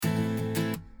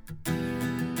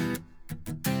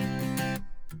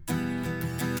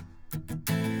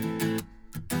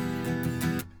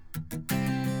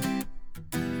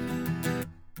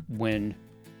when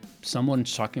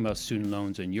someone's talking about student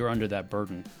loans and you're under that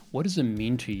burden, what does it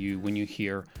mean to you when you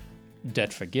hear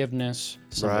debt forgiveness,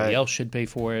 somebody else should pay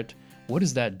for it? What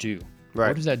does that do? Right.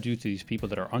 What does that do to these people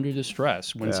that are under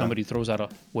distress when somebody throws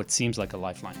out what seems like a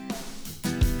lifeline?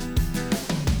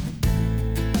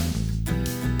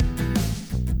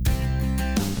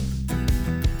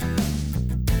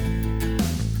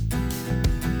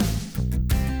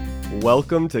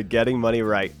 Welcome to Getting Money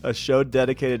Right, a show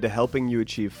dedicated to helping you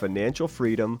achieve financial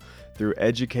freedom through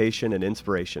education and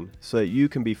inspiration so that you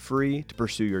can be free to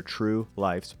pursue your true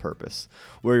life's purpose.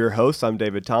 We're your hosts. I'm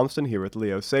David Thompson here with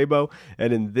Leo Sabo,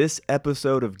 and in this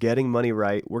episode of Getting Money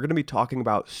Right, we're going to be talking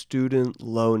about student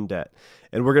loan debt.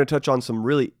 And we're going to touch on some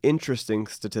really interesting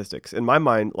statistics, in my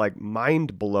mind, like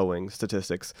mind-blowing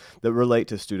statistics that relate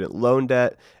to student loan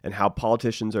debt and how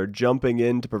politicians are jumping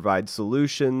in to provide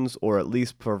solutions or at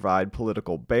least provide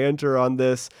political banter on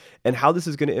this, and how this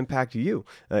is going to impact you.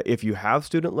 If you have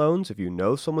student loans, if you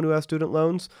know someone who has student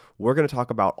loans, we're going to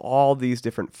talk about all these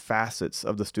different facets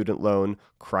of the student loan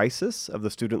crisis, of the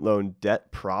student loan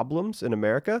debt problems in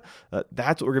America.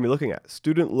 That's what we're going to be looking at.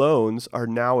 Student loans are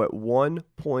now at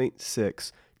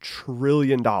 $1.6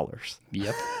 trillion.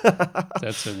 Yep.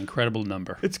 That's an incredible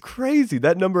number. It's crazy.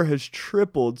 That number has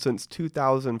tripled since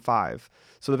 2005.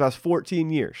 So the past 14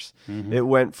 years, it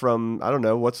went from, I don't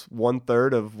know, what's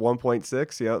 1/3 of 1.6?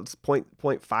 It's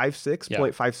 0.56,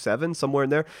 0.57, somewhere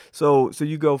in there. So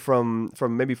you go from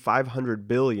maybe 500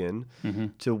 billion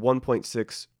to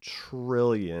 1.6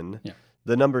 trillion. Yeah.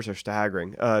 The numbers are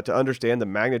staggering. To understand the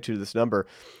magnitude of this number,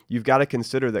 you've got to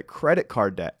consider that credit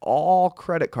card debt, all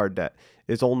credit card debt,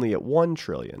 is only at 1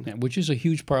 trillion. Yeah, which is a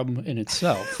huge problem in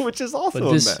itself. Which is also but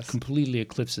a this mess. completely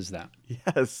eclipses that.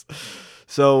 Yes.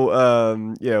 So,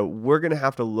 we're going to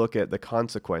have to look at the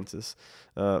consequences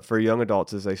for young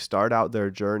adults as they start out their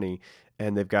journey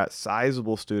and they've got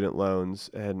sizable student loans.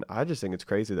 And I just think it's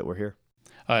crazy that we're here.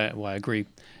 I agree.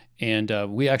 And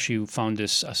we actually found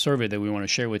this a survey that we want to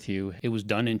share with you. It was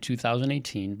done in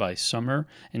 2018 by Summer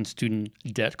and Student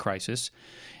Debt Crisis.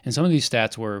 And some of these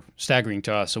stats were staggering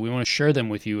to us. So we want to share them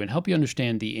with you and help you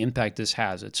understand the impact this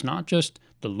has. It's not just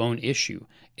the loan issue.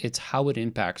 It's how it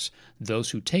impacts those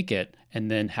who take it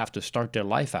and then have to start their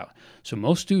life out. So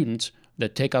most students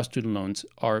that take out student loans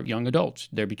are young adults.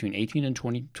 They're between 18 and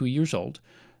 22 years old,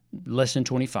 less than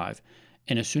 25.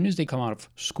 And as soon as they come out of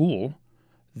school,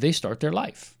 they start their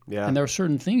life. Yeah. And there are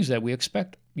certain things that we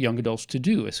expect young adults to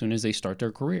do as soon as they start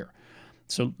their career.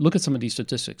 So look at some of these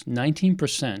statistics.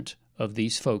 19% of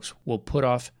these folks will put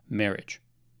off marriage.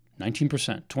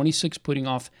 19%. 26% putting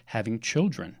off having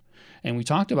children. And we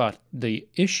talked about the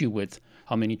issue with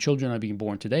how many children are being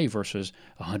born today versus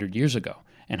 100 years ago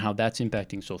and how that's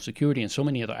impacting Social Security and so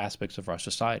many other aspects of our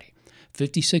society.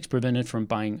 56% prevented from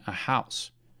buying a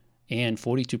house and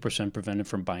 42% prevented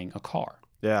from buying a car.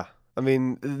 Yeah. I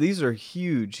mean, these are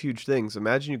huge, huge things.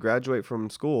 Imagine you graduate from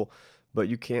school, but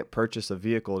you can't purchase a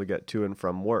vehicle to get to and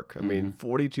from work. I mean,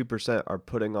 42% are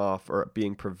putting off or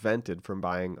being prevented from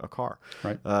buying a car.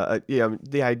 Right.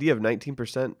 The idea of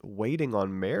 19% waiting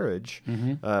on marriage,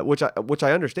 which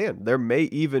I understand. There may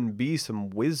even be some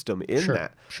wisdom in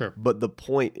that. Sure. But the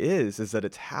point is that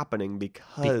it's happening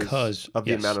because of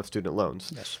the amount of student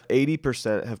loans. Yes.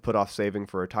 80% have put off saving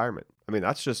for retirement. I mean,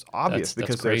 that's just obvious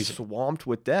because they're swamped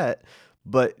with debt.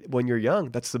 But when you're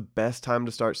young, that's the best time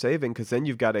to start saving because then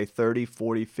you've got a 30,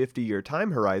 40, 50-year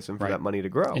time horizon for that money to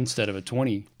grow. Instead of a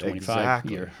 20,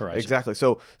 25-year horizon. Exactly.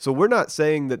 So we're not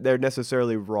saying that they're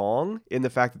necessarily wrong in the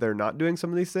fact that they're not doing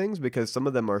some of these things because some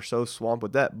of them are so swamped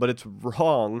with debt. But it's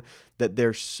wrong that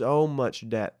there's so much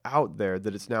debt out there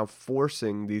that it's now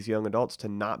forcing these young adults to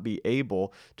not be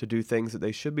able to do things that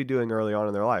they should be doing early on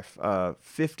in their life.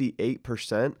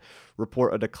 58%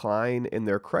 report a decline in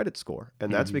their credit score.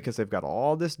 And that's because they've got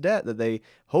all this debt that they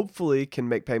hopefully can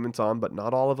make payments on, but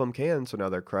not all of them can. So now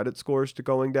their credit scores are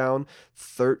going down.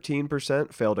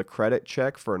 13% failed a credit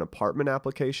check for an apartment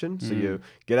application. So you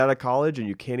get out of college and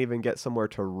you can't even get somewhere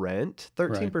to rent.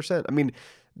 13%. Right. I mean,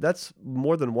 that's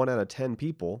more than 1 out of 10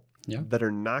 people that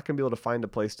are not going to be able to find a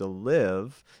place to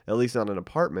live, at least not an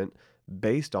apartment,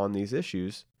 based on these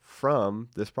issues from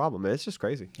this problem. It's just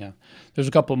crazy. Yeah. There's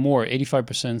a couple more.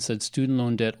 85% said student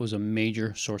loan debt was a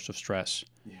major source of stress.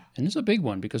 Yeah. And it's a big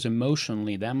one because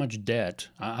emotionally, that much debt,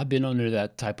 I've been under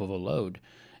that type of a load,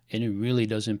 and it really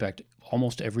does impact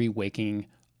almost every waking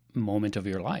moment of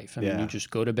your life. I mean, you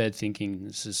just go to bed thinking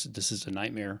this is a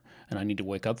nightmare and I need to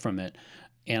wake up from it.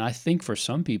 And I think for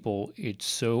some people, it's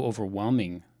so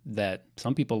overwhelming that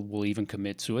some people will even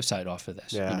commit suicide off of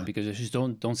this, Yeah. because they just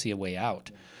don't see a way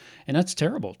out. And that's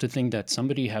terrible to think that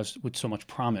somebody has with so much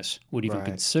promise would even Right.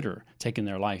 consider taking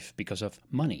their life because of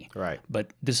money. Right. But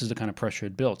this is the kind of pressure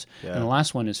it builds. Yeah. And the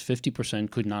last one is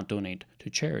 50% could not donate to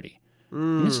charity.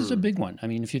 And this is a big one. I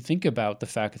mean, if you think about the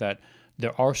fact that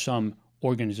there are some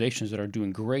organizations that are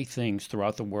doing great things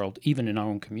throughout the world, even in our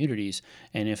own communities,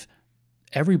 and if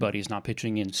everybody is not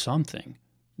pitching in something,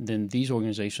 then these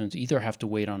organizations either have to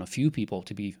wait on a few people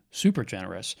to be super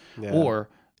generous, Yeah. or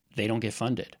they don't get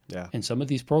funded. Yeah. And some of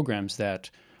these programs that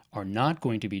are not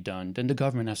going to be done, then the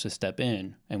government has to step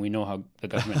in, and we know how the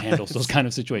government handles those kind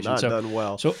of situations. Not done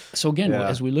well. So again, Yeah.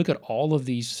 as we look at all of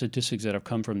these statistics that have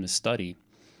come from this study,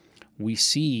 we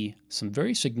see some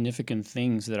very significant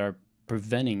things that are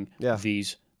preventing Yeah.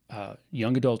 these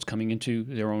young adults coming into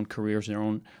their own careers, their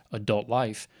own adult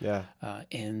life. Yeah.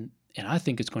 And I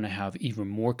think it's going to have even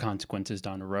more consequences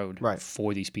down the road Right.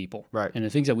 for these people. Right. And the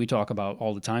things that we talk about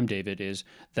all the time, David, is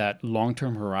that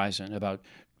long-term horizon about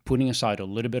putting aside a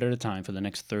little bit at a time for the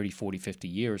next 30, 40, 50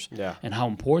 years, Yeah. and how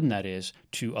important that is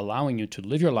to allowing you to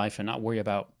live your life and not worry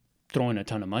about throwing a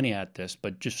ton of money at this,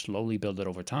 but just slowly build it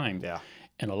over time. Yeah.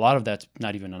 And a lot of that's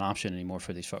not even an option anymore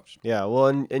for these folks. Yeah. Well,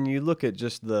 and you look at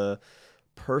just the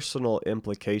personal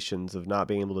implications of not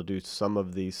being able to do some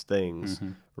of these things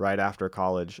right after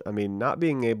college. I mean, not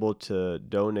being able to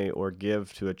donate or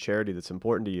give to a charity that's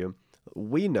important to you.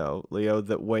 We know, Leo,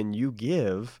 that when you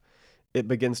give, it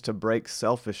begins to break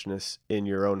selfishness in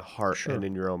your own heart Sure. and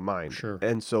in your own mind. Sure.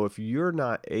 And so if you're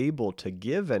not able to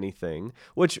give anything,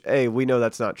 which, hey, we know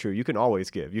that's not true. You can always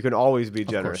give. You can always be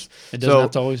generous. It doesn't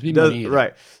have to always be money either.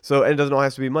 Right. So, and it doesn't always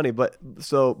have to be money. But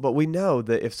we know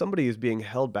that if somebody is being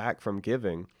held back from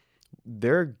giving,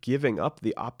 they're giving up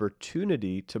the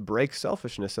opportunity to break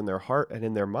selfishness in their heart and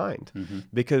in their mind.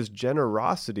 Because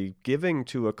generosity, giving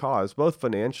to a cause, both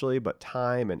financially, but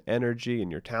time and energy and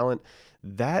your talent,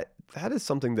 that is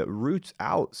something that roots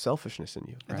out selfishness in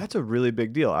you. And that's a really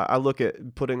big deal. I look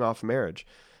at putting off marriage.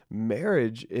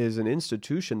 Marriage is an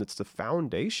institution that's the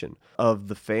foundation of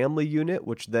the family unit,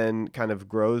 which then kind of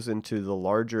grows into the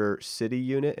larger city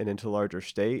unit and into larger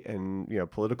state and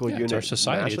political unit. It's our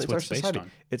society. nationally. It's what's based society.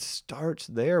 on. It starts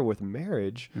there with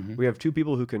marriage. We have two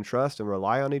people who can trust and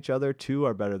rely on each other. Two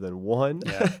are better than one.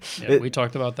 Yeah, we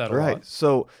talked about that a lot.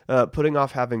 So putting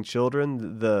off having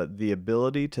children, the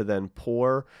ability to then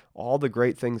pour all the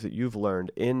great things that you've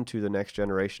learned into the next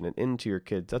generation and into your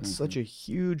kids, that's such a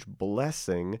huge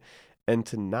blessing. And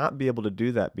to not be able to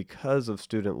do that because of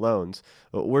student loans,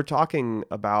 we're talking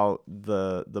about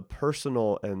the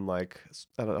personal and I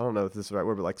don't know if this is the right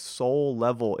word, but soul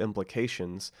level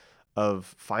implications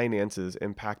of finances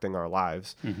impacting our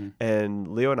lives. And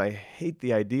Leo and I hate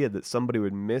the idea that somebody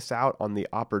would miss out on the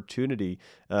opportunity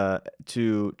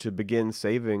to begin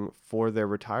saving for their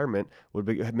retirement,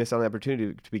 miss out on the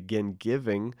opportunity to begin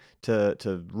giving,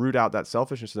 to root out that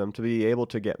selfishness in them, to be able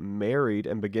to get married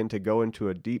and begin to go into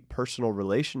a deep personal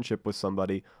relationship with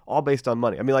somebody, all based on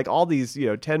money. I mean, all these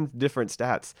 10 different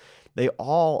stats, they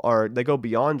go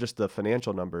beyond just the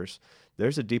financial numbers.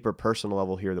 There's a deeper personal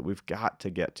level here that we've got to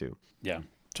get to. Yeah,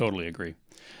 totally agree.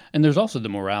 And there's also the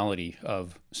morality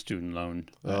of student loan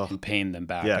and paying them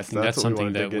back. Yes, I think that's what we something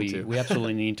wanna that dig into. we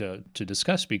absolutely need to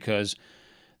discuss, because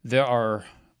there are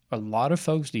a lot of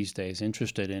folks these days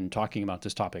interested in talking about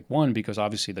this topic. One, because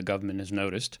obviously the government has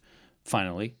noticed,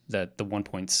 finally, that the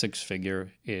 1.6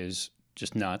 figure is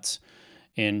just nuts.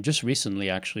 And just recently,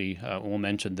 actually, we'll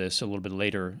mention this a little bit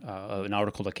later, an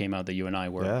article that came out that you and I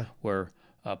were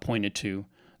pointed to,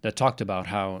 that talked about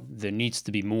how there needs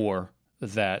to be more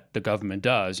that the government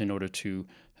does in order to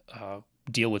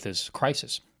deal with this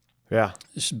crisis. Yeah.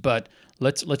 But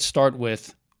let's start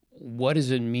with, what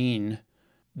does it mean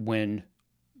when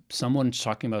someone's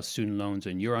talking about student loans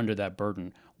and you're under that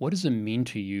burden? What does it mean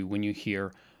to you when you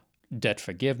hear debt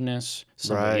forgiveness,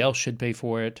 somebody else should pay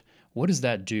for it? What does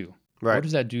that do? Right. What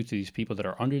does that do to these people that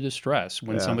are under distress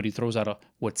when somebody throws out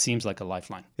what seems like a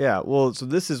lifeline? Yeah, well, so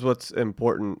this is what's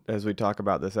important as we talk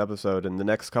about this episode and the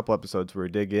next couple episodes where we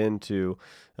dig into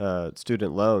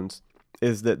student loans,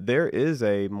 is that there is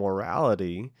a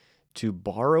morality to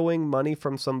borrowing money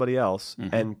from somebody else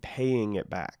and paying it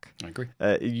back. I agree.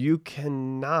 You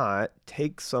cannot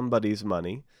take somebody's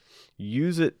money,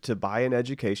 use it to buy an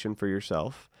education for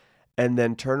yourself, and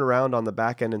then turn around on the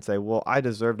back end and say, well, I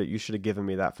deserved it. You should have given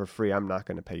me that for free. I'm not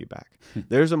going to pay you back.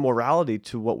 There's a morality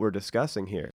to what we're discussing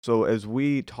here. So as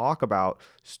we talk about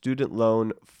student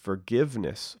loan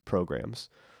forgiveness programs,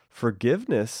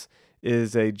 forgiveness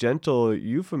is a gentle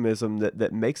euphemism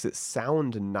that makes it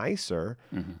sound nicer.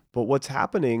 But what's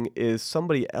happening is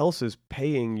somebody else is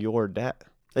paying your debt.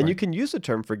 And you Right. can use the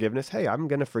term forgiveness. Hey, I'm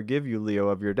going to forgive you, Leo,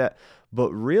 of your debt.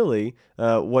 But really,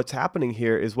 what's happening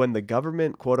here is when the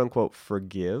government, quote unquote,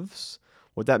 forgives,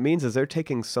 what that means is they're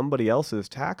taking somebody else's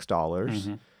tax dollars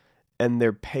Hmm. and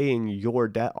they're paying your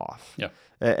debt off. Yeah.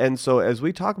 And so as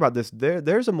we talk about this,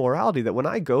 there's a morality that when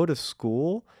I go to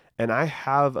school and I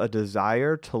have a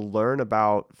desire to learn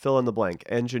about fill in the blank,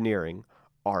 engineering,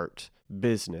 art,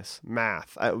 business,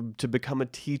 math, to become a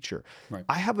teacher, Right.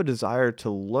 I have a desire to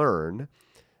learn.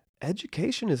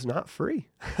 Education is not free.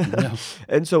 No.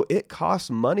 And so it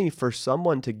costs money for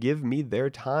someone to give me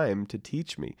their time to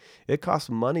teach me. It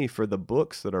costs money for the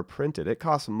books that are printed. It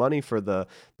costs money for the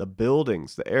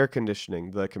buildings, the air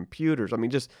conditioning, the computers. I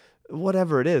mean, just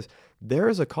whatever it is, there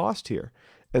is a cost here.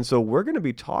 And so we're going to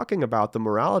be talking about the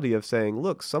morality of saying,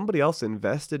 look, somebody else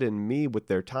invested in me with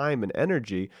their time and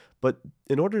energy, but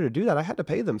in order to do that, I had to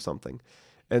pay them something.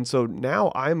 And so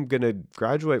now I'm going to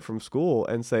graduate from school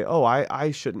and say, oh,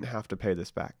 I shouldn't have to pay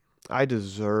this back. I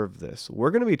deserve this.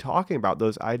 We're going to be talking about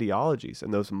those ideologies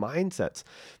and those mindsets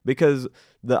because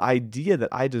the idea that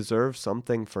I deserve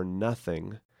something for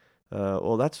nothing,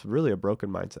 well, that's really a broken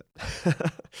mindset.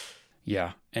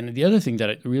 Yeah. And the other thing that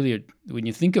it really, when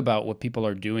you think about what people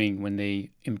are doing when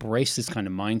they embrace this kind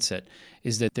of mindset,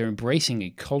 is that they're embracing a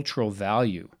cultural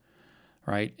value,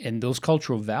 right? And those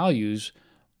cultural values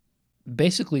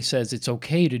basically says it's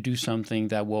okay to do something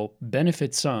that will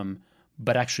benefit some,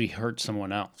 but actually hurt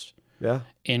someone else. Yeah.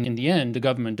 And in the end, the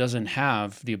government doesn't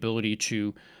have the ability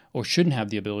to, or shouldn't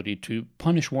have the ability to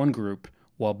punish one group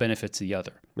while benefits the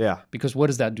other. Yeah. Because what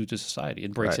does that do to society?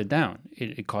 It breaks Right. it down.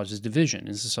 It causes division.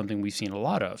 This is something we've seen a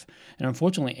lot of. And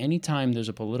unfortunately, anytime there's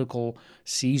a political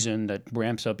season that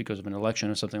ramps up because of an election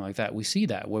or something like that, we see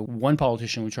that where one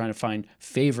politician was trying to find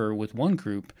favor with one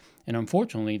group. And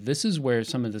unfortunately, this is where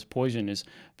some of this poison is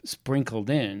sprinkled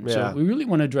in. Yeah. So we really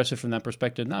want to address it from that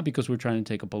perspective, not because we're trying to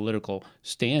take a political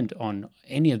stand on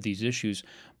any of these issues,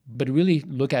 but really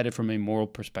look at it from a moral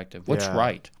perspective. What's Yeah.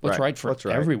 right? What's Right. right for What's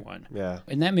right? everyone? Yeah.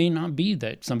 And that may not be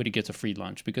that somebody gets a free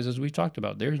lunch because, as we've talked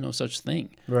about, there's no such thing.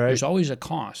 Right. There's always a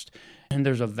cost. And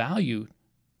there's a value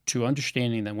to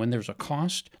understanding that when there's a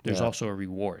cost, there's Yeah. also a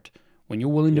reward. When you're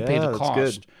willing to pay Yeah, the that's cost,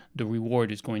 good. the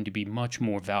reward is going to be much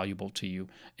more valuable to you.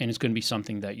 And it's going to be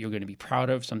something that you're going to be proud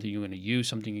of, something you're going to use,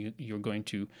 something you're going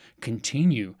to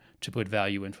continue to put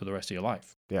value in for the rest of your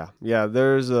life. Yeah. Yeah.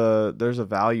 There's a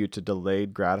value to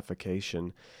delayed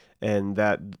gratification and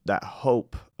that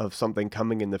hope of something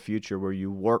coming in the future where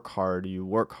you work hard,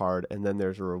 and then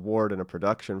there's a reward and a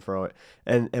production for it.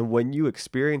 And when you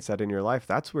experience that in your life,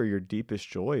 that's where your deepest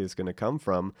joy is going to come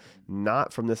from,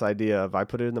 not from this idea of I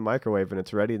put it in the microwave and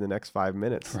it's ready in the next 5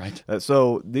 minutes. Right.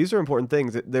 So these are important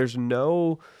things. There's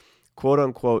no quote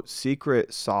unquote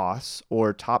secret sauce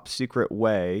or top secret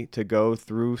way to go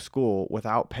through school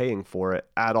without paying for it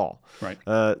at all. Right.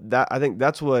 I think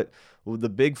that's what the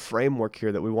big framework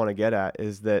here that we want to get at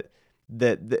is that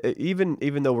even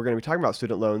though we're going to be talking about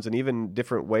student loans and even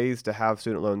different ways to have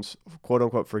student loans quote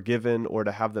unquote forgiven or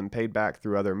to have them paid back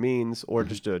through other means or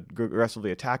just to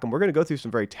aggressively attack them, we're going to go through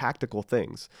some very tactical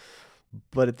things.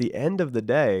 But at the end of the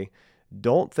day,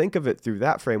 don't think of it through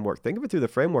that framework. Think of it through the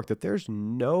framework that there's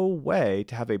no way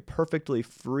to have a perfectly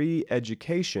free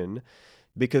education,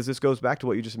 because this goes back to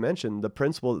what you just mentioned, the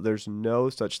principle that there's no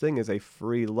such thing as a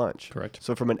free lunch. Correct.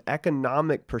 So from an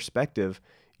economic perspective,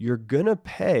 you're going to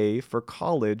pay for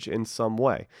college in some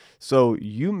way. So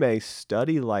you may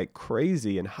study like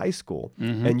crazy in high school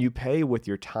and you pay with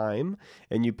your time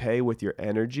and you pay with your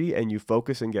energy and you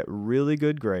focus and get really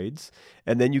good grades.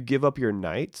 And then you give up your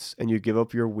nights and you give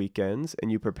up your weekends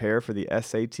and you prepare for the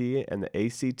SAT and the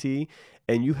ACT.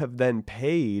 And you have then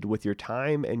paid with your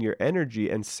time and your energy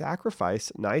and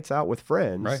sacrifice nights out with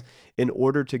friends Right. in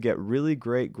order to get really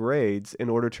great grades, in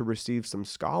order to receive some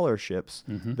scholarships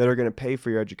that are going to pay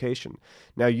for your education.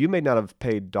 Now, you may not have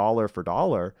paid dollar for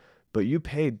dollar, but you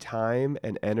paid time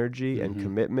and energy and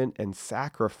commitment and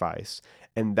sacrifice.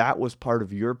 And that was part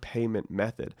of your payment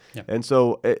method. Yeah. And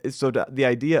so the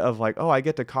idea of like, oh, I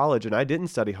get to college and I didn't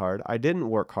study hard, I didn't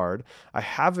work hard, I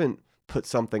haven't put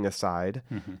something aside,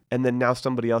 and then now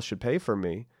somebody else should pay for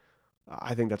me.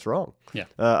 I think that's wrong. Yeah.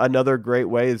 Another great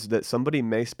way is that somebody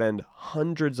may spend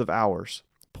hundreds of hours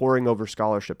poring over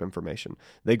scholarship information.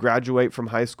 They graduate from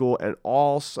high school and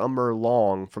all summer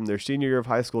long, from their senior year of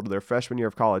high school to their freshman year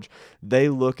of college, they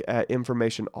look at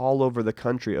information all over the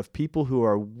country of people who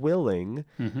are willing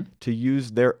to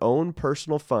use their own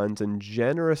personal funds and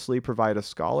generously provide a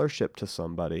scholarship to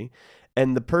somebody.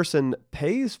 And the person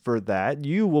pays for that.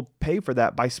 You will pay for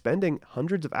that by spending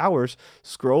hundreds of hours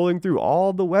scrolling through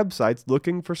all the websites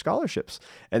looking for scholarships.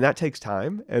 And that takes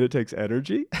time and it takes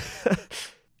energy.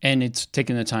 And it's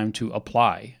taking the time to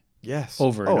apply Yes.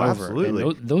 over and over. Absolutely.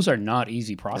 And those are not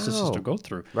easy processes to No. go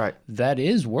through. Right. That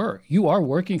is work. You are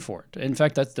working for it. In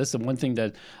fact, that's the one thing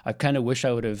that I kind of wish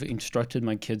I would have instructed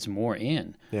my kids more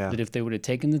in. Yeah. That if they would have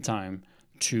taken the time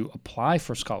to apply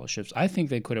for scholarships, I think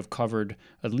they could have covered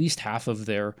at least half of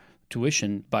their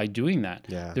tuition by doing that.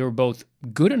 Yeah. They were both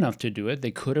good enough to do it.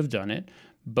 They could have done it,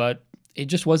 but it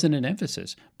just wasn't an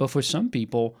emphasis. But for some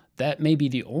people, that may be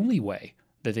the only way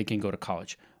that they can go to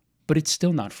college. But it's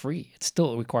still not free. It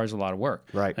still requires a lot of work.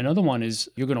 Right. Another one is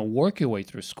you're going to work your way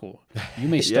through school. You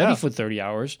may study for 30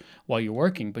 hours while you're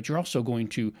working, but you're also going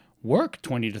to work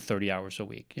 20 to 30 hours a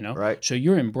week, Right. So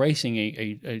you're embracing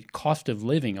a cost of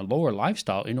living, a lower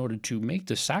lifestyle in order to make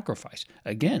the sacrifice.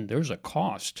 Again, there's a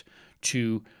cost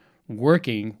to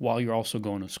working while you're also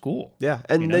going to school. Yeah.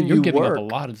 And then you're you giving work. up a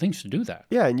lot of things to do that.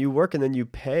 Yeah, and you work and then you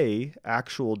pay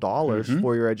actual dollars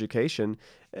for your education.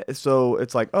 So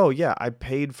it's like, oh yeah, I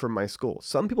paid for my school.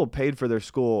 Some people paid for their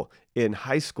school in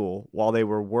high school while they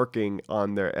were working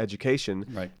on their education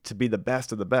to be the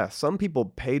best of the best. Some people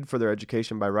paid for their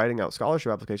education by writing out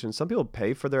scholarship applications. Some people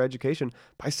pay for their education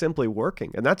by simply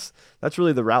working. And that's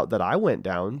really the route that I went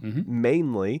down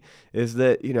mainly, is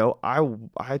that,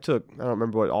 I took, I don't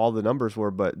remember what all the numbers were,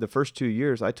 but the first 2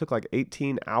 years I took like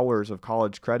 18 hours of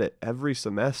college credit every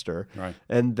semester. Right.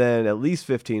 And then at least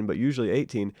 15, but usually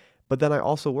 18. But then I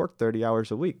also worked 30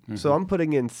 hours a week. So I'm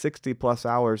putting in 60 plus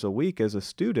hours a week as a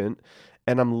student,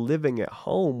 and I'm living at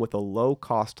home with a low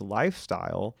cost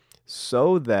lifestyle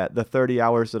so that the 30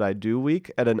 hours that I do a week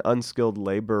at an unskilled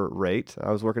labor rate,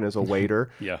 I was working as a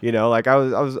waiter, Yeah. like I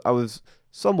was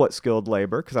somewhat skilled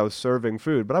labor because I was serving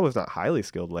food, but I was not highly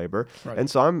skilled labor. Right. And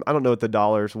so I don't know what the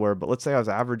dollars were, but let's say I was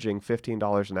averaging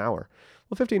 $15 an hour.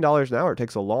 Well, $15 an hour, it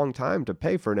takes a long time to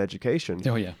pay for an education.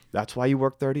 Oh, yeah. That's why you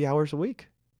work 30 hours a week.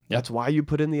 Yep. That's why you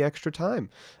put in the extra time.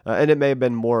 And it may have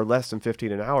been more or less than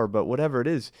 15 an hour, but whatever it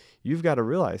is, you've got to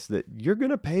realize that you're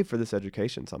going to pay for this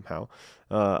education somehow.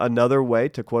 Another way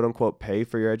to quote unquote pay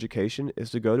for your education is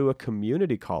to go to a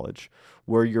community college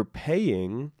where you're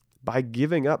paying by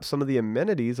giving up some of the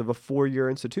amenities of a 4-year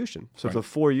institution. So if a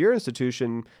 4-year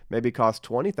institution maybe costs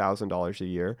 $20,000 a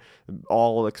year,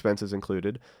 all expenses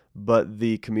included, but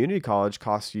the community college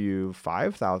costs you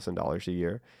 $5,000 a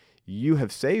year, you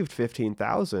have saved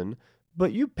 $15,000,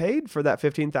 but you paid for that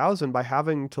 $15,000 by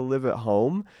having to live at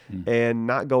home and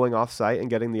not going off site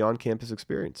and getting the on-campus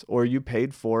experience. Or you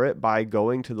paid for it by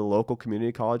going to the local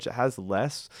community college that has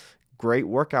less great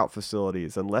workout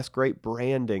facilities and less great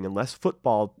branding and less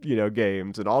football,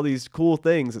 games and all these cool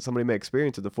things that somebody may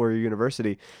experience at the 4-year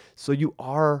university. So you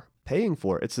are paying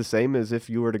for it. It's the same as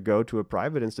if you were to go to a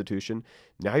private institution.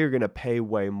 Now you're going to pay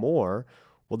way more.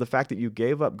 Well, the fact that you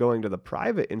gave up going to the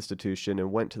private institution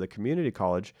and went to the community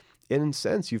college, in a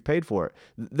sense, you've paid for it.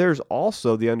 There's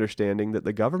also the understanding that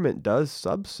the government does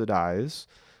subsidize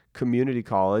community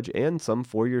college and some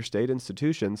 4-year state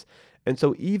institutions. And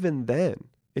so even then,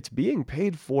 it's being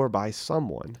paid for by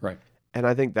someone. Right. And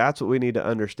I think that's what we need to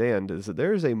understand, is that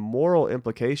there is a moral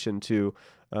implication to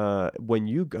when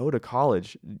you go to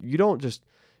college, you don't just,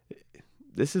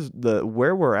 this is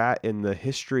where we're at in the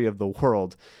history of the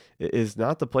world, is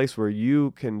not the place where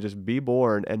you can just be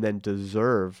born and then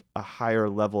deserve a higher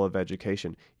level of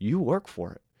education. You work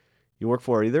for it. You work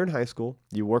for it either in high school,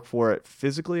 you work for it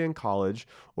physically in college,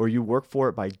 or you work for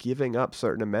it by giving up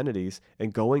certain amenities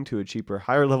and going to a cheaper,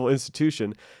 higher level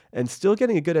institution and still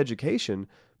getting a good education,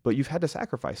 but you've had to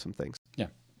sacrifice some things. Yeah.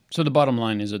 So the bottom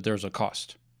line is that there's a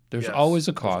cost. There's always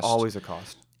a cost. There's always a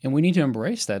cost. And we need to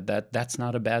embrace that's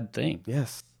not a bad thing.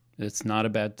 Yes. It's not a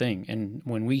bad thing. And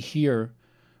when we hear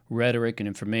rhetoric and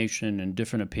information and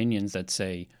different opinions that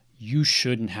say you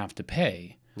shouldn't have to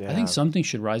pay, I think something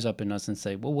should rise up in us and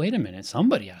say, well, wait a minute,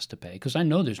 somebody has to pay, because I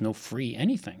know there's no free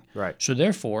anything. Right. So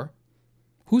therefore,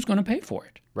 who's going to pay for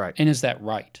it? Right. And is that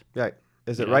right? Right.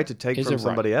 Is it right to take from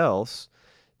somebody else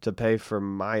to pay for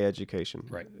my education?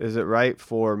 Right. Is it right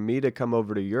for me to come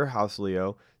over to your house,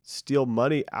 Leo, steal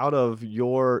money out of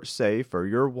your safe or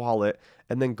your wallet,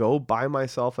 and then go buy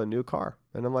myself a new car?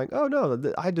 And I'm like, oh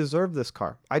no, I deserve this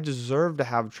car. I deserve to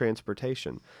have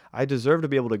transportation. I deserve to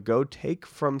be able to go take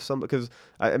from because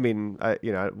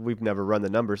we've never run the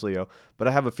numbers, Leo, but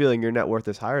I have a feeling your net worth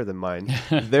is higher than mine.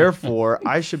 Therefore,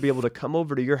 I should be able to come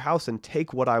over to your house and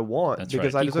take what I want. That's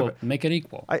because right. I deserve it. Make it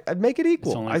equal. I'd make it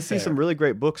equal. I see fair. some really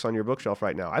great books on your bookshelf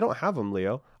right now. I don't have them,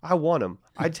 Leo. I want them.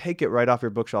 I take it right off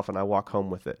your bookshelf and I walk home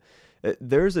with it.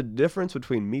 There's a difference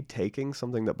between me taking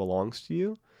something that belongs to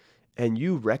you and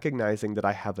you recognizing that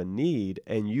I have a need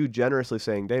and you generously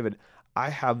saying, David, I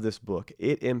have this book.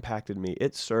 It impacted me.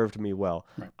 It served me well.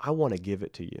 Right. I want to give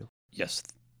it to you. Yes.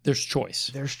 there's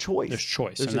choice. There's choice. There's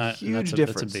choice. There's and a that, huge and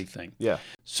difference. That's a big thing. Yeah.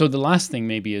 So the last thing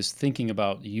maybe is thinking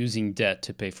about using debt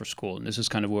to pay for school. And this is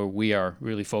kind of where we are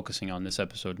really focusing on this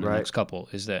episode in the next couple,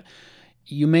 is that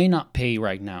you may not pay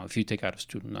right now if you take out a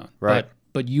student loan. Right.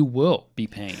 But you will be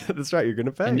paying. That's right. You're going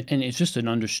to pay. And it's just an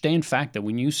understand fact that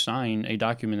when you sign a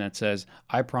document that says,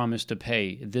 I promise to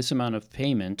pay this amount of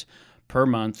payment per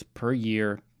month, per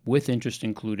year, with interest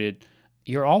included,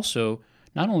 you're also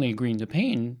not only agreeing to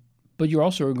paying, but you're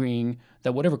also agreeing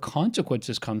that whatever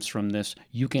consequences comes from this,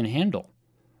 you can handle,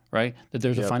 right? That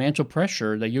there's a financial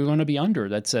pressure that you're going to be under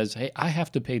that says, hey, I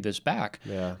have to pay this back,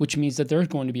 which means that there's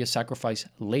going to be a sacrifice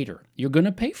later. You're going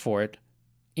to pay for it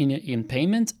in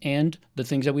payments and the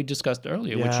things that we discussed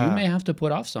earlier, which you may have to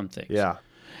put off some things. Yeah.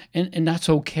 And that's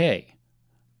okay.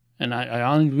 And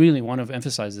I really want to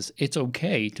emphasize this. It's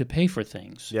okay to pay for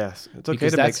things. Yes. It's okay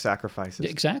to make sacrifices.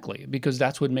 Exactly. Because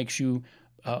that's what makes you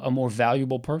a more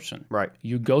valuable person. Right.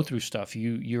 You go through stuff.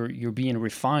 You're being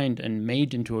refined and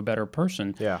made into a better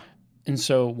person. Yeah. And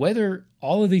so whether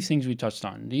all of these things we touched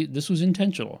on, this was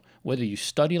intentional. Whether you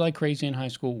study like crazy in high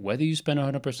school, whether you spend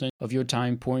 100% of your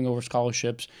time pouring over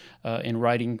scholarships and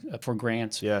writing for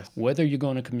grants, whether you're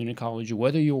going to community college,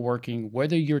 whether you're working,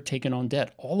 whether you're taking on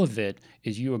debt, all of it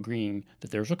is you agreeing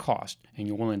that there's a cost and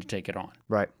you're willing to take it on.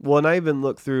 Right. Well, and I even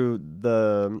look through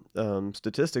the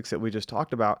statistics that we just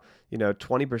talked about,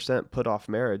 20% put off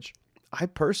marriage. I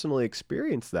personally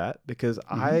experienced that because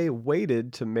I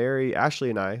waited to marry Ashley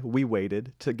and we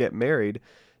waited to get married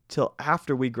till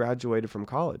after we graduated from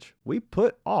college. We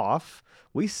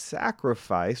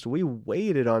sacrificed, we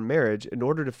waited on marriage in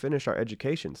order to finish our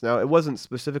educations. Now, it wasn't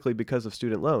specifically because of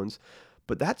student loans,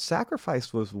 but that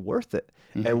sacrifice was worth it.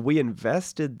 And we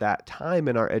invested that time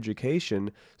in our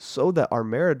education so that our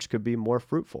marriage could be more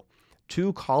fruitful.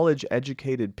 2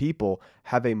 college-educated people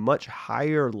have a much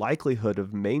higher likelihood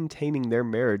of maintaining their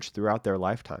marriage throughout their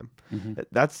lifetime.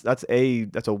 That's a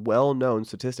well-known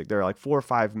statistic. There are like 4 or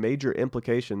 5 major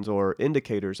implications or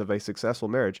indicators of a successful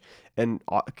marriage, and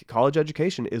college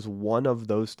education is one of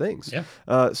those things.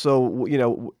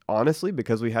 So honestly,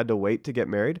 because we had to wait to get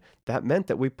married, that meant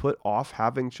that we put off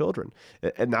having children,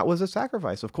 and that was a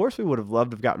sacrifice. Of course, we would have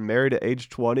loved to have gotten married at age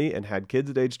 20 and had kids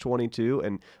at age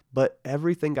 22, but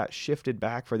everything got shifted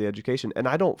back for the education. And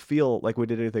I don't feel like we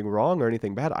did anything wrong or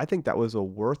anything bad. I think that was a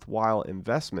worthwhile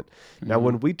investment. Now,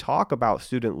 when we talk about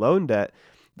student loan debt,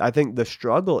 I think the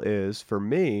struggle is, for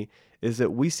me, is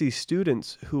that we see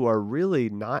students who are really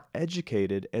not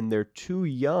educated and they're too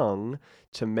young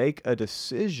to make a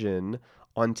decision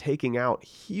on taking out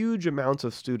huge amounts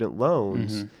of student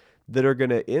loans that are going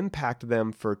to impact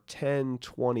them for 10,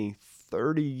 20,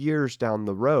 30 years down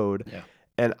the road.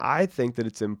 And I think that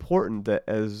it's important that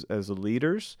as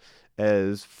leaders,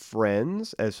 as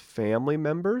friends, as family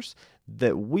members,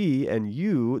 that we and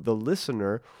you, the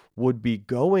listener, would be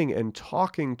going and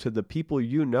talking to the people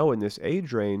in this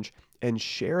age range and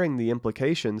sharing the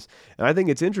implications. And I think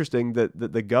it's interesting that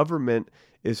the government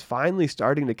is finally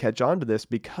starting to catch on to this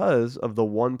because of the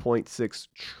 $1.6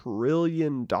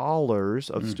 trillion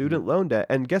of student loan debt.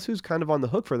 And guess who's kind of on the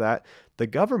hook for that? The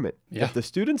government. If the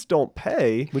students don't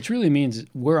pay... Which really means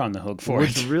we're on the hook for it.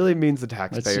 Which really means the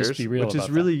taxpayers. Let's just be real which is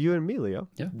really you and me, Leo.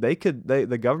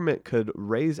 The government could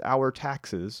raise our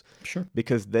taxes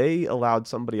because they allowed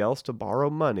somebody else to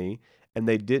borrow money and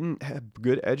they didn't have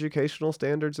good educational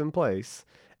standards in place.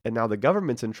 And now the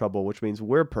government's in trouble, which means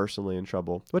we're personally in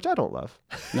trouble, which I don't love.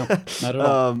 No, not at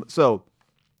all. So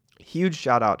huge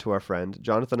shout out to our friend,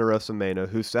 Jonathan Arosamena,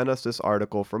 who sent us this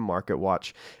article from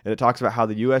MarketWatch. And it talks about how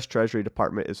the U.S. Treasury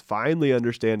Department is finally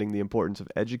understanding the importance of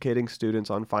educating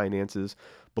students on finances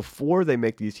before they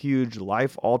make these huge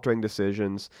life-altering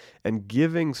decisions and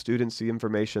giving students the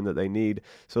information that they need.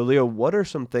 So, Leo, what are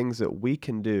some things that we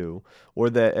can do,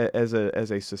 or that as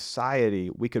a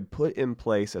society we could put in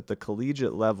place at the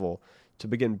collegiate level to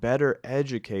begin better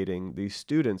educating these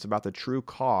students about the true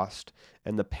cost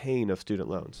and the pain of student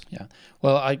loans? Yeah.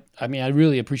 Well, I mean, I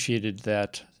really appreciated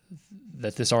that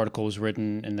this article was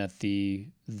written, and that the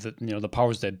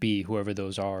powers that be, whoever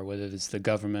those are, whether it's the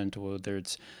government or whether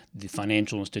it's the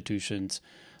financial institutions,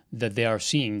 that they are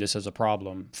seeing this as a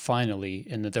problem finally,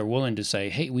 and that they're willing to say,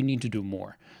 hey, we need to do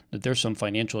more, that there's some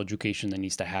financial education that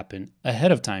needs to happen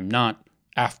ahead of time, not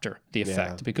after the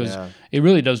effect, because it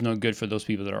really does no good for those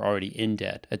people that are already in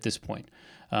debt at this point.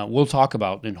 We'll talk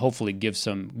about and hopefully give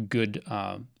some good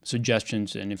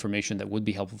suggestions and information that would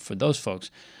be helpful for those folks.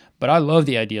 But I love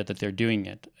the idea that they're doing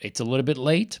it. It's a little bit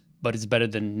late, but it's better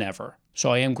than never.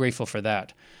 So I am grateful for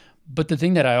that. But the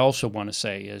thing that I also want to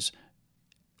say is,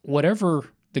 whatever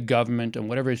the government and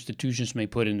whatever institutions may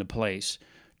put into place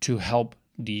to help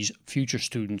these future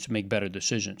students make better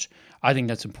decisions. I think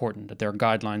that's important, that there are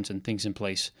guidelines and things in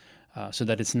place so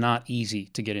that it's not easy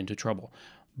to get into trouble.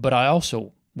 But I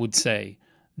also would say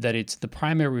that it's the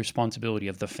primary responsibility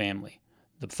of the family,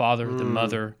 the father, the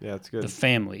mother, Yeah, that's good. the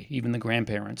family, even the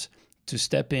grandparents, to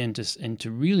step in and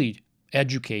to really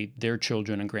educate their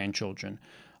children and grandchildren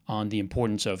on the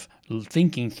importance of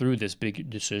thinking through this big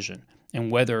decision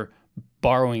and whether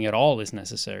borrowing at all is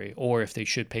necessary or if they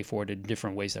should pay for it in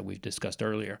different ways that we've discussed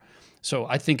earlier. So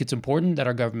I think it's important that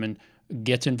our government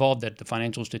gets involved, that the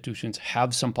financial institutions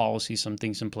have some policies, some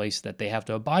things in place that they have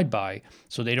to abide by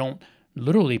so they don't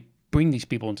literally bring these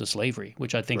people into slavery,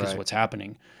 which I think is Right. what's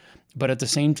happening. But at the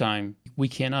same time, we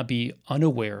cannot be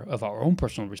unaware of our own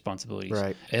personal responsibilities.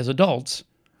 Right. As adults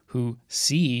who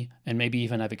see and maybe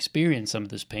even have experienced some of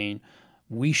this pain,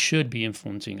 we should be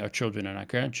influencing our children and our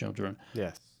grandchildren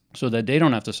Yes. so that they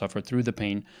don't have to suffer through the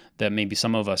pain that maybe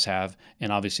some of us have, and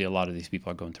obviously a lot of these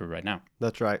people are going through right now.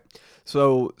 That's right.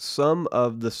 So some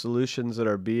of the solutions that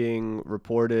are being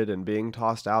reported and being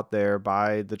tossed out there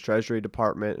by the Treasury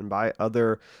Department and by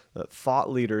other thought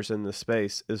leaders in the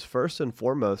space is first and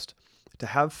foremost to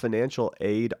have financial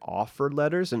aid offer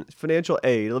letters. And financial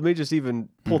aid, let me just even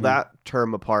pull that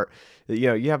term apart. You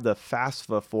know, you have the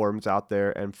FAFSA forms out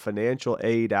there and financial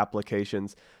aid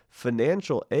applications.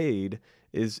 Financial aid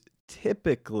is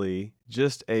typically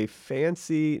just a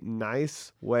fancy,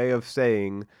 nice way of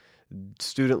saying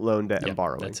student loan debt and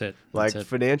borrowing. That's it. Like That's it.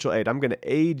 financial aid, I'm going to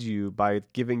aid you by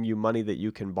giving you money that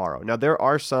you can borrow. Now, there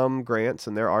are some grants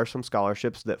and there are some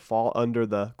scholarships that fall under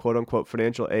the quote unquote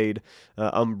financial aid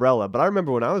umbrella. But I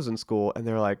remember when I was in school and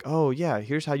they're like, oh, yeah,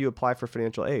 here's how you apply for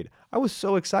financial aid. I was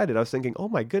so excited. I was thinking, oh,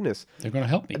 my goodness, They're going to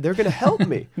help me. they're going to help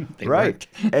me. They right.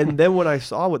 weren't. And then when I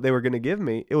saw what they were going to give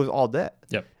me, it was all debt.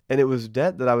 Yep. And it was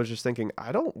debt that I was just thinking,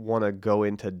 I don't want to go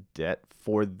into debt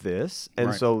for this. And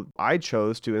Right. so I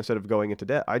chose to, instead of going into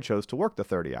debt, I chose to work the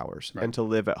 30 hours and to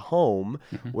live at home.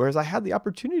 Whereas I had the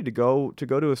opportunity to go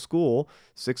to a school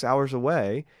 6 hours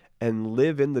away and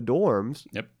live in the dorms.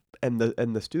 Yep. And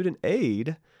the student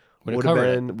aid Would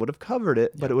have covered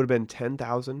it, but it would have been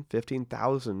 10,000,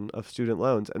 15,000 of student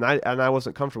loans. And I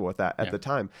wasn't comfortable with that at the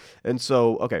time. And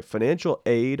so, okay, financial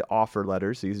aid offer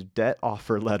letters, these debt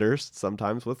offer letters,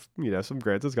 sometimes with, some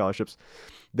grants and scholarships,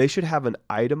 they should have an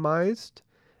itemized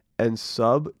and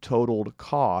subtotaled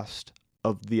cost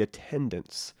of the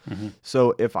attendance.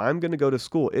 So if I'm going to go to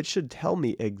school, it should tell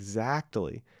me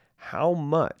exactly how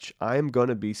much I'm going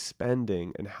to be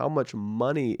spending and how much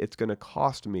money it's going to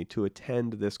cost me to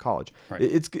attend this college. Right.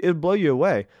 It'll blow you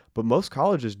away, but most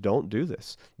colleges don't do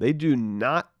this. They do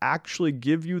not actually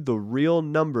give you the real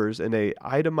numbers in a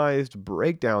itemized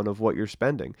breakdown of what you're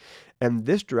spending. And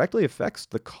this directly affects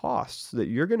the costs that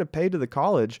you're going to pay to the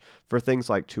college for things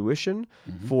like tuition,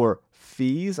 for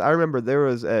fees. I remember there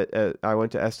was I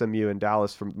went to SMU in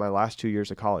Dallas for my last 2 years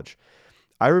of college.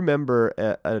 I remember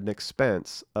an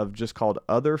expense of just called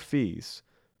other fees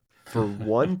for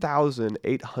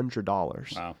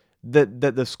 $1,800. Wow. That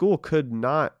the school could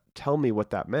not tell me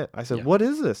what that meant. I said, "What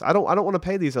is this? I don't want to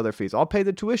pay these other fees. I'll pay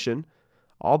the tuition.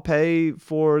 I'll pay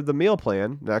for the meal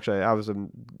plan." And actually, I was an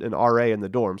RA in the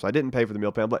dorm, so I didn't pay for the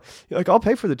meal plan. But I'll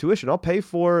pay for the tuition. I'll pay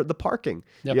for the parking.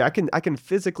 Yep. Yeah, I can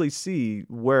physically see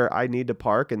where I need to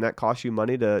park, and that costs you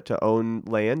money to own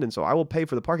land, and so I will pay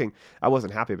for the parking. I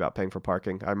wasn't happy about paying for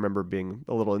parking. I remember being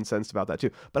a little incensed about that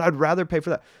too. But I'd rather pay for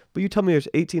that. But you tell me there's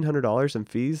 $1,800 in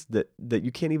fees that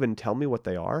you can't even tell me what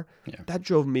they are. Yeah. That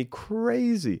drove me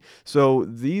crazy. So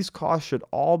these costs should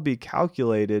all be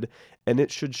calculated. And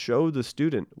it should show the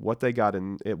student what they got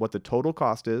what the total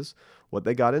cost is, what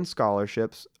they got in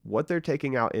scholarships, what they're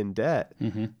taking out in debt,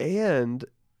 and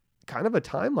kind of a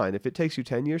timeline. If it takes you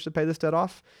 10 years to pay this debt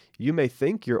off, you may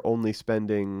think you're only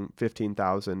spending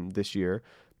 $15,000 this year,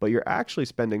 but you're actually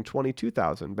spending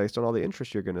 $22,000 based on all the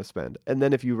interest you're going to spend. And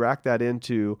then if you rack that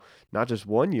into not just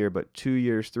 1 year, but 2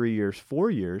 years, 3 years, 4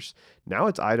 years, now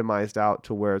it's itemized out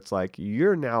to where it's like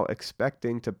you're now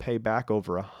expecting to pay back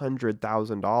over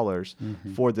 $100,000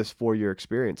 for this 4-year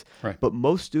experience. Right. But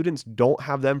most students don't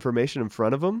have that information in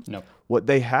front of them. No. What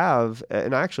they have,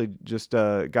 and I actually just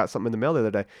got something in the mail the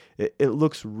other day. It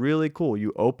looks really cool.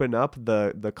 You open up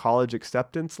the college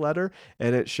acceptance letter,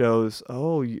 and it shows,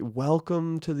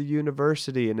 welcome to the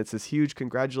university, and it's this huge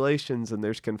congratulations, and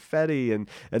there's confetti, and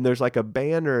there's like a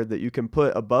banner that you can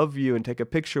put above you and take a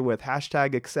picture with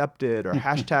 #accepted or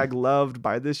 #loved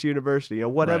by this university,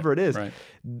 whatever it is. Right.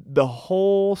 The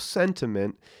whole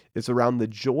sentiment is around the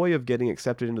joy of getting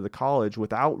accepted into the college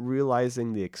without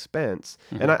realizing the expense.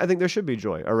 And I think there should be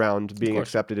joy around being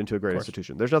accepted into a great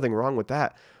institution. There's nothing wrong with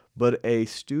that. but a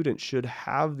student should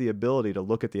have the ability to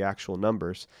look at the actual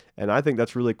numbers. And I think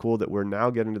that's really cool that we're now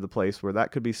getting to the place where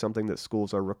that could be something that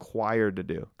schools are required to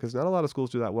do, because not a lot of schools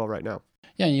do that well right now.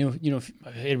 Yeah,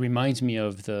 it reminds me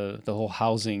of the whole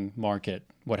housing market,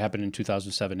 what happened in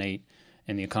 2007-8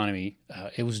 in the economy.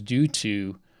 It was due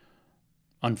to,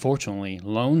 unfortunately,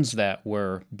 loans that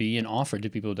were being offered to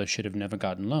people that should have never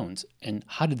gotten loans. And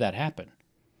how did that happen?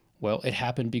 Well, it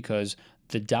happened because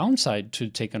the downside to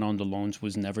taking on the loans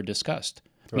was never discussed.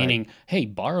 Right. Meaning, hey,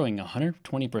 borrowing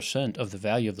 120% of the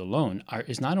value of the loan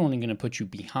is not only going to put you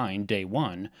behind day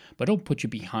one, but it'll put you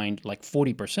behind like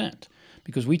 40%.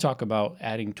 Because we talk about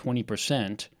adding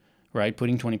 20%, right?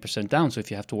 Putting 20% down. So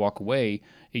if you have to walk away,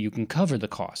 you can cover the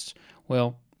costs.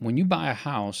 Well, when you buy a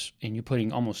house and you're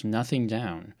putting almost nothing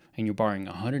down and you're borrowing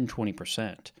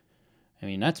 120%, I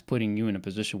mean, that's putting you in a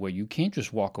position where you can't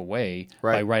just walk away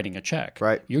by writing a check.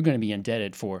 Right. You're going to be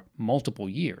indebted for multiple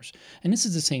years. And this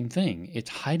is the same thing. It's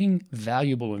hiding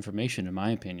valuable information, in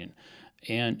my opinion.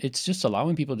 And it's just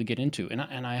allowing people to get into. And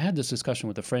I had this discussion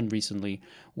with a friend recently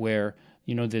where,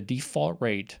 the default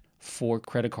rate for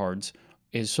credit cards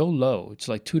is so low. It's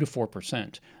like 2 to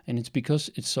 4%. And it's because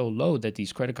it's so low that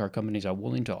these credit card companies are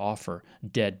willing to offer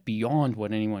debt beyond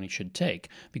what anyone should take,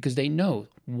 because they know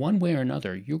one way or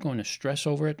another you're going to stress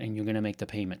over it and you're going to make the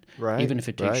payment. Right. Even if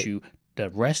it takes you the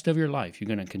rest of your life, you're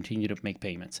going to continue to make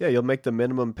payments. Yeah, you'll make the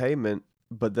minimum payment,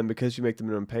 but then because you make the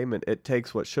minimum payment, it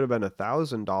takes what should have been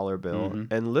 $1,000 bill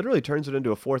and literally turns it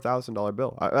into a $4,000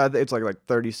 bill. It's like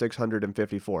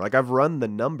 $3,654. Like, I've run the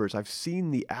numbers. I've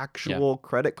seen the actual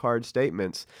credit card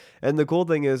statements. And the cool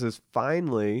thing is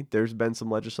finally there's been some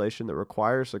legislation that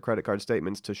requires the credit card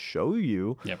statements to show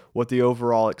you what the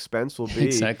overall expense will be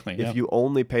if you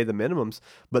only pay the minimums.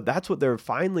 But that's what they're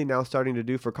finally now starting to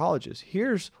do for colleges.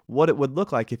 Here's what it would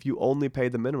look like if you only pay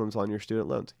the minimums on your student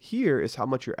loans. Here is how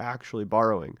much you're actually borrowing.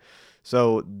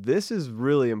 So this is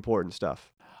really important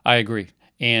stuff. I agree.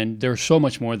 And there's so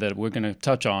much more that we're going to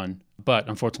touch on, but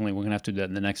unfortunately, we're going to have to do that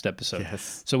in the next episode.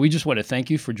 Yes. So we just want to thank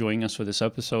you for joining us for this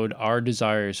episode. Our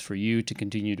desire is for you to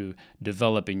continue to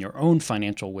develop in your own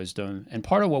financial wisdom. And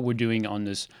part of what we're doing on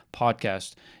this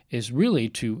podcast is really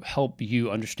to help you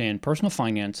understand personal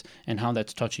finance and how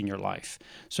that's touching your life.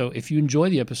 So if you enjoy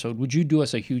the episode, would you do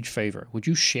us a huge favor? Would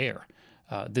you share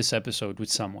this episode with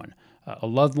someone? A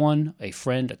loved one, a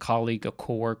friend, a colleague, a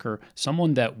coworker,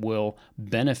 someone that will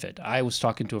benefit. I was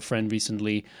talking to a friend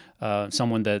recently,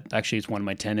 someone that actually is one of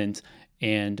my tenants,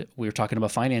 and we were talking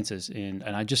about finances. And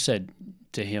I just said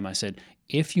to him, I said,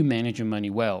 if you manage your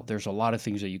money well, there's a lot of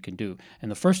things that you can do.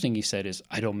 And the first thing he said is,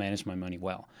 I don't manage my money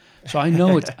well. So I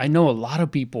know I know a lot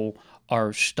of people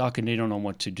are stuck and they don't know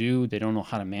what to do. They don't know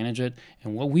how to manage it.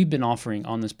 And what we've been offering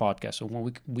on this podcast, and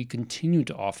what we continue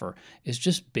to offer, is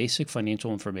just basic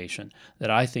financial information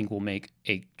that I think will make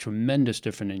a tremendous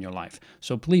difference in your life.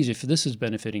 So please, if this is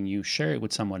benefiting you, share it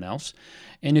with someone else.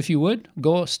 And if you would,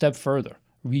 go a step further.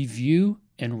 Review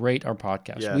and rate our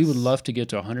podcast. Yes. We would love to get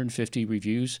to 150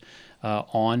 reviews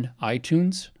on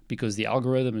iTunes, because the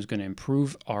algorithm is going to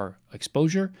improve our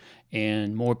exposure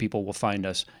and more people will find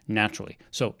us naturally.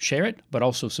 So share it, but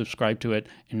also subscribe to it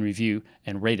and review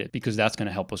and rate it, because that's going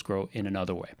to help us grow in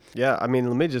another way. Yeah, I mean,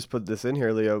 let me just put this in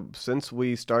here, Leo. Since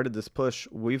we started this push,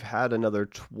 we've had another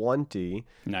 20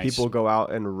 people go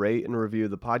out and rate and review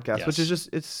the podcast, which is just,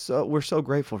 we're so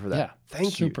grateful for that. Yeah,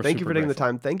 Thank you for taking the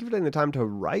time. Thank you for taking the time to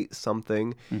write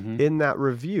something in that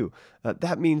review.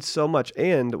 That means so much.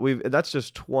 And that's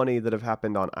just 20 that have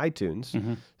happened on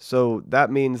iTunes. So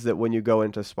that means that when you go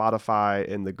into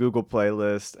Spotify and the Google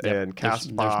playlist and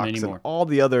CastBox and all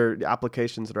the other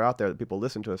applications that are out there that people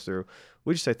listen to us through,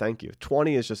 we just say thank you.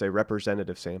 20 is just a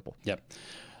representative sample. Yep.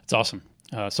 It's awesome.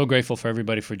 So grateful for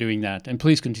everybody for doing that. And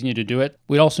please continue to do it.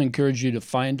 We'd also encourage you to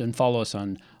find and follow us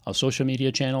on our social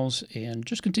media channels and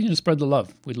just continue to spread the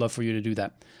love. We'd love for you to do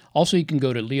that. Also, you can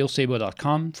go to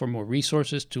leosabo.com for more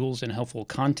resources, tools, and helpful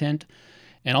content.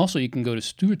 And also, you can go to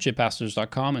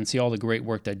stewardshippastors.com and see all the great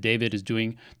work that David is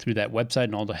doing through that website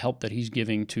and all the help that he's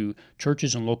giving to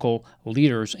churches and local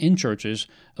leaders in churches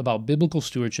about biblical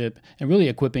stewardship and really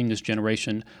equipping this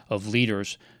generation of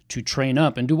leaders to train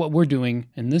up and do what we're doing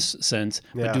in this sense,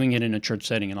 but doing it in a church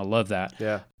setting. And I love that.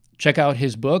 Yeah. Check out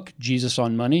his book, Jesus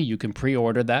on Money. You can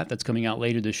pre-order that. That's coming out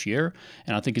later this year.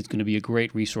 And I think it's going to be a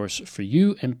great resource for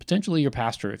you and potentially your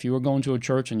pastor. If you are going to a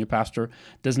church and your pastor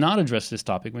does not address this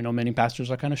topic, we know many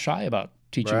pastors are kind of shy about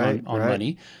teaching on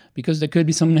money because there could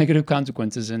be some negative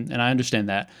consequences, and I understand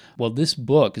that. Well, this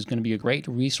book is going to be a great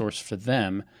resource for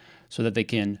them so that they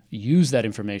can use that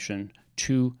information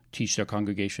to teach their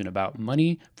congregation about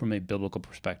money from a biblical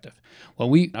perspective. Well,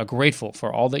 we are grateful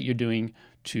for all that you're doing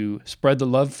to spread the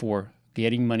love for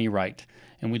Getting Money Right.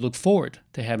 And we look forward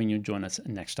to having you join us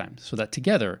next time so that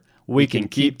together we can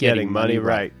keep getting money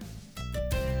right.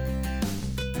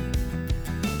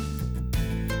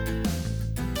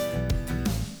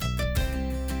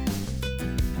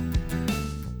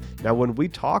 Now, when we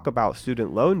talk about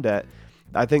student loan debt,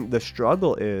 I think the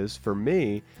struggle is, for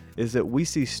me, is that we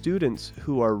see students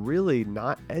who are really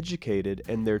not educated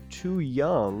and they're too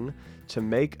young to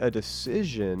make a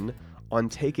decision on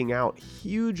taking out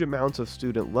huge amounts of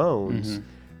student loans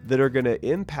that are going to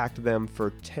impact them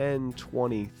for 10,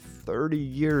 20, 30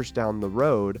 years down the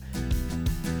road.